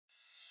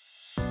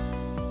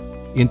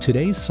In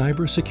today's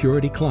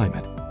cybersecurity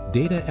climate,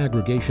 data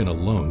aggregation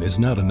alone is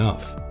not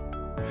enough.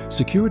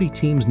 Security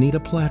teams need a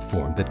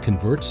platform that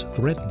converts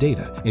threat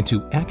data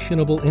into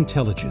actionable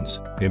intelligence,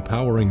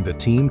 empowering the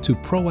team to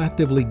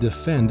proactively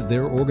defend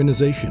their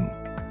organization.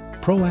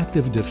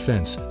 Proactive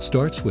defense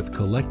starts with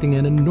collecting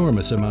an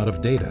enormous amount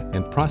of data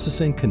and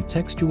processing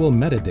contextual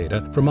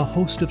metadata from a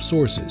host of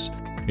sources,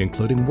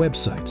 including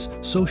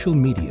websites, social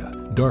media,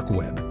 dark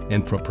web,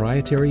 and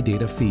proprietary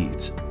data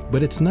feeds.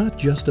 But it's not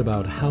just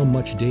about how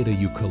much data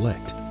you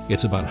collect.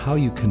 It's about how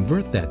you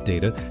convert that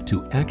data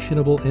to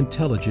actionable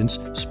intelligence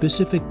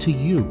specific to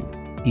you.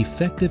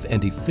 Effective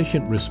and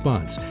efficient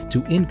response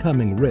to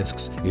incoming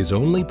risks is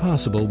only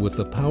possible with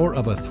the power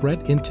of a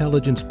threat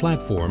intelligence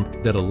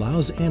platform that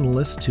allows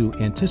analysts to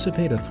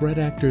anticipate a threat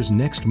actor's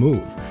next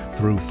move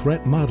through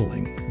threat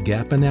modeling,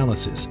 gap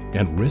analysis,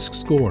 and risk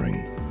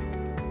scoring.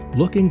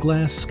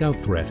 LookingGlass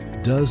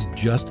scoutTHREAT does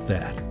just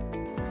that.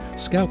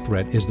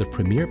 scoutTHREAT is the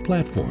premier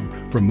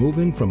platform for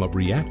moving from a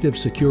reactive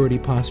security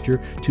posture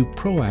to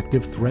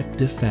proactive threat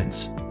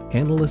defense.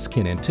 Analysts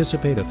can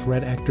anticipate a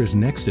threat actor's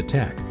next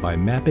attack by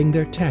mapping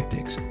their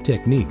tactics,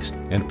 techniques,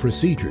 and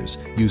procedures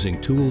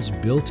using tools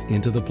built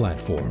into the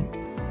platform.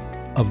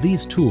 Of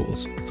these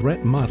tools,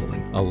 threat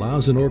modeling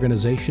allows an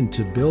organization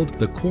to build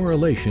the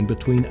correlation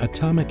between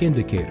atomic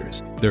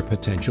indicators, their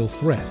potential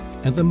threat,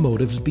 and the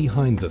motives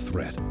behind the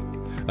threat.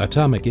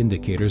 Atomic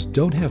indicators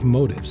don't have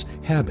motives,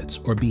 habits,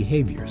 or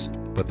behaviors,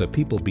 but the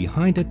people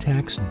behind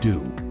attacks do.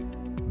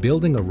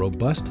 Building a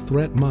robust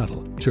threat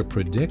model to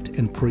predict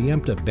and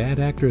preempt a bad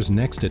actor's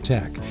next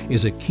attack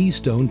is a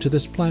keystone to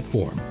this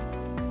platform.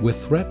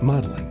 With threat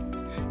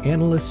modeling,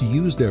 analysts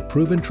use their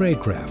proven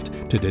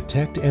tradecraft to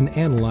detect and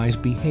analyze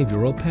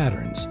behavioral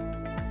patterns.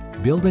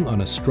 Building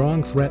on a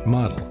strong threat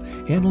model,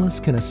 analysts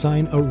can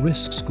assign a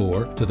risk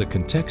score to the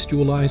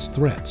contextualized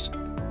threats.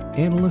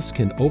 Analysts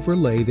can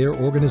overlay their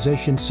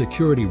organization's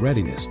security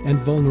readiness and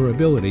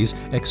vulnerabilities,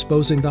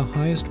 exposing the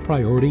highest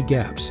priority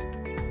gaps.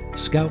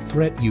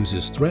 scoutTHREAT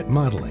uses threat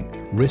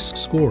modeling, risk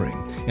scoring,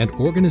 and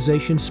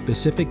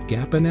organization-specific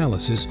gap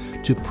analysis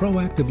to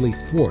proactively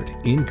thwart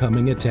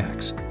incoming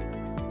attacks.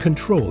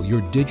 Control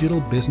your digital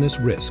business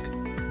risk.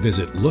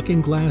 Visit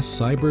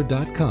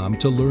LookingGlassCyber.com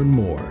to learn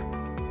more.